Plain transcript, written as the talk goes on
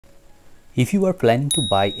If you are planning to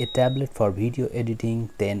buy a tablet for video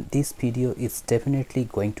editing, then this video is definitely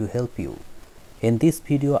going to help you. In this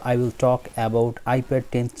video, I will talk about iPad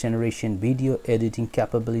 10th generation video editing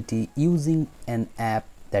capability using an app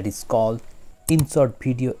that is called Inshot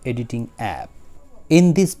Video Editing App.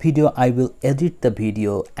 In this video, I will edit the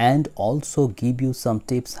video and also give you some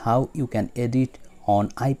tips how you can edit on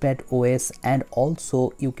iPad OS, and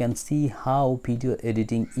also you can see how video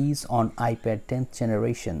editing is on iPad 10th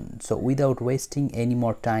generation. So without wasting any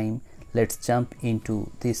more time, let's jump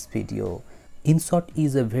into this video. Inshot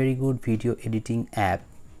is a very good video editing app.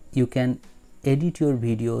 You can edit your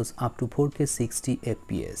videos up to 4K 60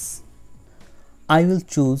 FPS. I will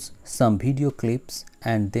choose some video clips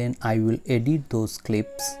and then I will edit those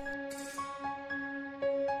clips.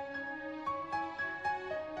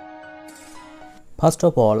 First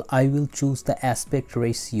of all, I will choose the aspect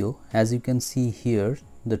ratio. As you can see here,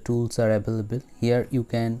 the tools are available. Here you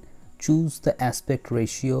can choose the aspect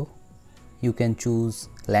ratio. You can choose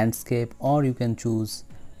landscape, or you can choose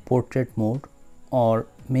portrait mode, or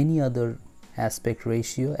many other aspect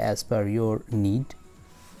ratio as per your need.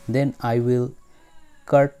 Then I will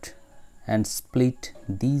cut and split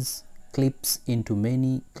these clips into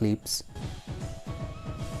many clips,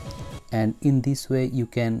 and in this way you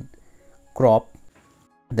can crop.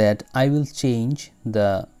 That I will change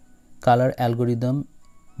the color algorithm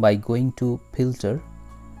by going to filter,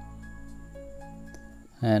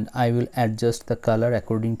 and I will adjust the color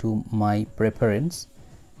according to my preference.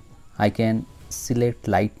 I can select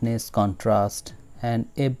lightness, contrast and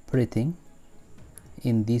everything.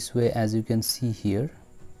 In this way, as you can see here,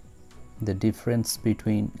 the difference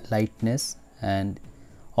between lightness, and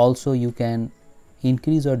also you can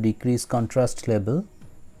increase or decrease contrast level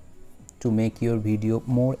to make your video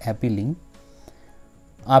more appealing.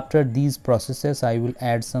 After these processes, I will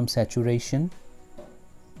add some saturation.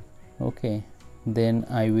 Okay, then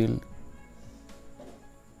I will,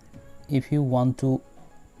 if you want to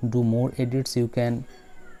do more edits, you can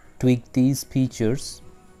tweak these features,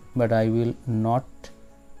 but I will not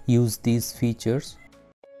use these features.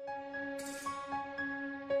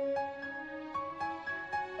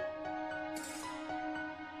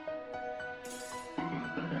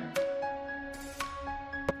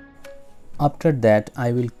 After that,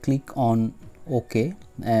 I will click on OK,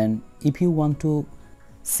 and if you want to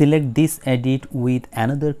select this edit with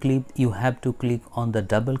another clip, you have to click on the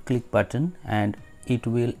double click button and it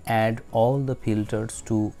will add all the filters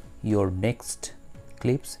to your next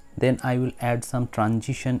clips. Then I will add some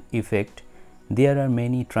transition effect. There are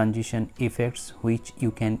many transition effects which you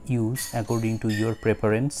can use according to your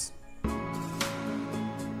preference.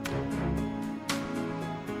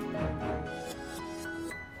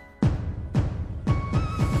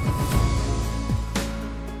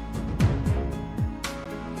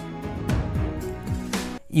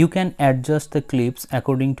 You can adjust the clips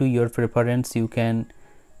according to your preference. You can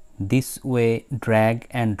this way drag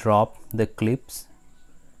and drop the clips.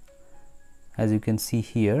 As you can see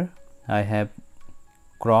here, I have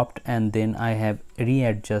cropped and then I have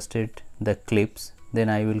readjusted the clips. Then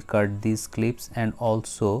I will cut these clips, and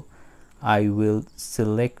also I will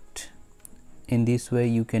select. In this way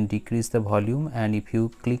you can decrease the volume, and if you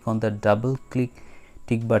click on the double click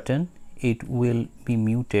tick button, it will be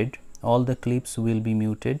muted. All the clips will be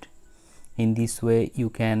muted. In this way you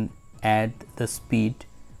can add the speed.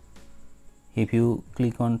 If you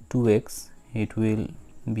click on 2x, it will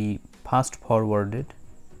be fast forwarded.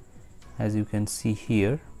 As you can see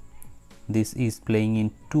here, this is playing in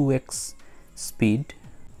 2x speed.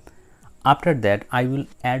 After that, I will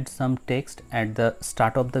add some text at the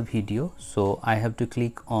start of the video, so I have to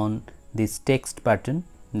click on this text button.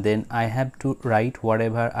 Then I have to write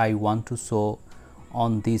whatever I want to show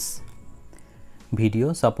on this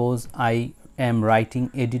video. Suppose I am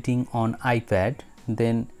writing editing on iPad,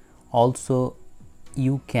 then also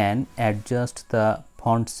you can adjust the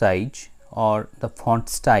font size or the font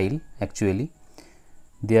style. Actually,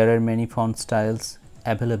 there are many font styles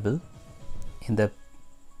available in the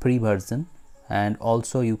free version, and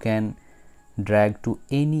also you can drag to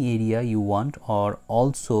any area you want, or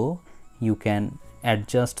also you can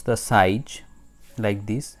adjust the size like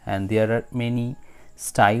this, and there are many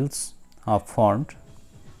styles of font,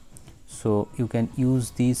 so you can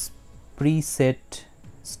use these preset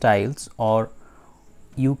styles or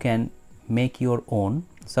you can make your own.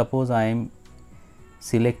 Suppose I am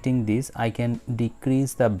selecting this, I can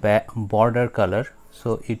decrease the border color,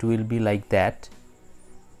 so it will be like that.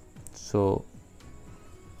 So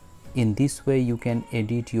in this way you can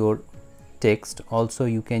edit your text. Also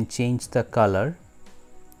you can change the color.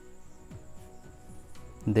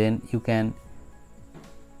 Then you can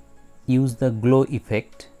use the glow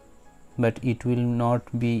effect, but it will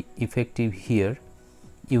not be effective here.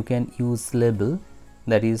 You can use label,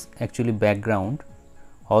 that is actually background.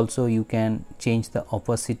 Also you can change the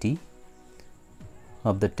opacity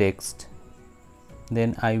of the text.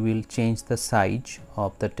 Then I will change the size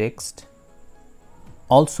of the text.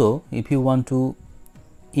 Also if you want to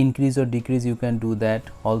increase or decrease, you can do that.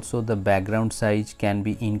 Also the background size can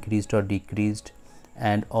be increased or decreased,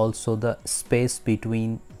 and also the space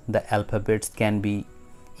between the alphabets can be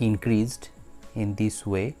increased in this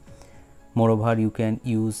way. Moreover, you can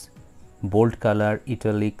use bold color,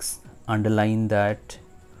 italics, underline that,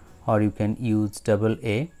 or you can use double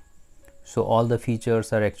A. So all the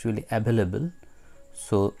features are actually available.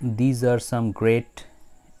 So these are some great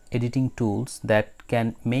editing tools that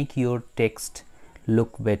can make your text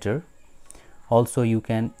look better. Also you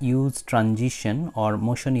can use transition or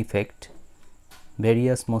motion effect.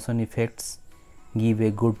 Various motion effects give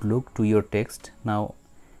a good look to your text. Now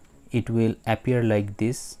it will appear like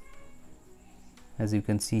this, as you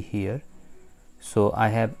can see here. So I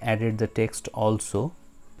have added the text also.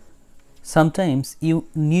 Sometimes you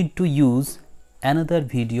need to use another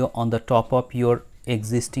video on the top of your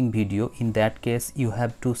existing video. In that case you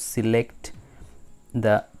have to select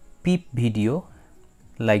the peep video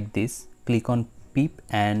like this. Click on peep,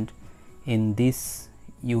 and in this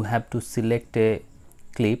you have to select a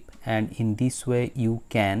clip, and in this way you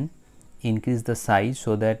can increase the size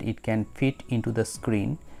so that it can fit into the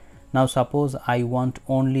screen. Now suppose I want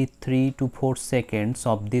only 3 to 4 seconds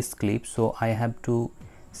of this clip, so I have to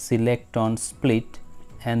select on split,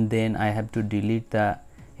 and then I have to delete the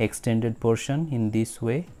extended portion in this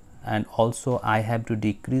way, and also I have to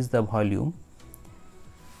decrease the volume.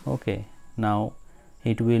 Okay, now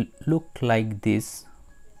it will look like this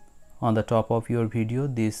on the top of your video.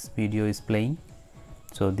 This video is playing.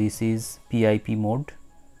 So this is PIP mode.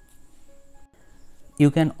 You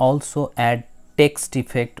can also add text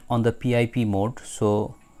effect on the PIP mode.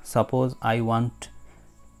 So suppose I want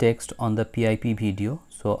text on the PIP video,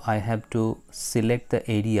 so I have to select the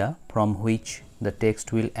area from which the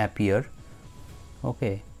text will appear.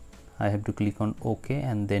 Okay, I have to click on OK,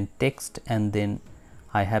 and then text, and then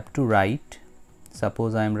I have to write.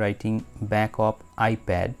 Suppose I am writing back of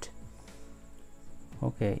iPad.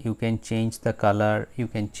 Okay, you can change the color, you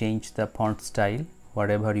can change the font style,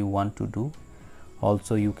 whatever you want to do.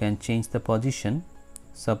 Also you can change the position.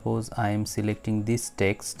 Suppose I am selecting this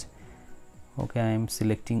text. Okay, I am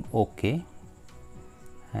selecting OK,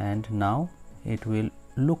 and now it will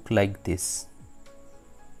look like this,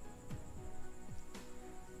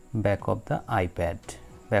 back of the iPad,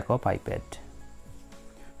 back of iPad.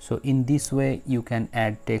 So in this way you can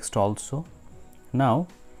add text also. Now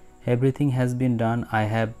everything has been done. I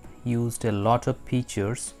have used a lot of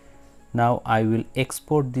features. Now I will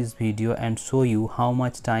export this video and show you how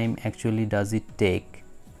much time actually does it take.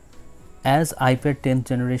 As iPad 10th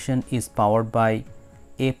generation is powered by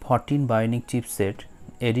A14 Bionic chipset,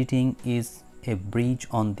 editing is a breeze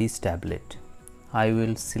on this tablet. I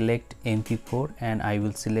will select MP4 and I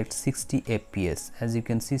will select 60 fps. As you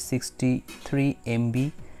can see, 63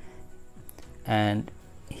 MB, and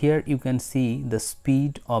here you can see the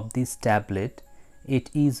speed of this tablet.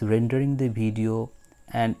 It is rendering the video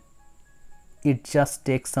and it just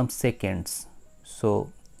takes some seconds.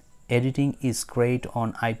 So editing is great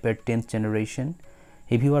on iPad 10th generation.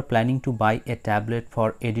 If you are planning to buy a tablet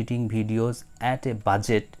for editing videos at a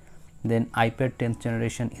budget, then iPad 10th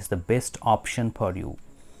generation is the best option for you.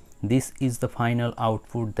 This is the final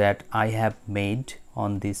output that I have made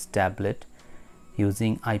on this tablet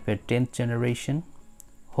using iPad 10th generation.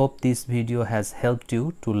 Hope this video has helped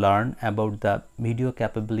you to learn about the video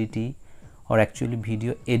capability, or actually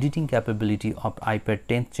video editing capability of iPad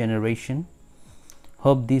 10th generation.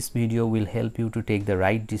 Hope this video will help you to take the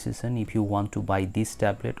right decision if you want to buy this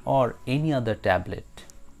tablet or any other tablet.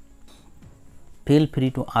 Feel free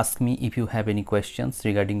to ask me if you have any questions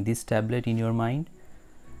regarding this tablet in your mind,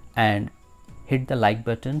 and hit the like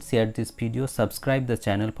button, share this video, subscribe the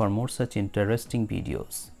channel for more such interesting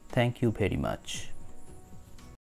videos. Thank you very much.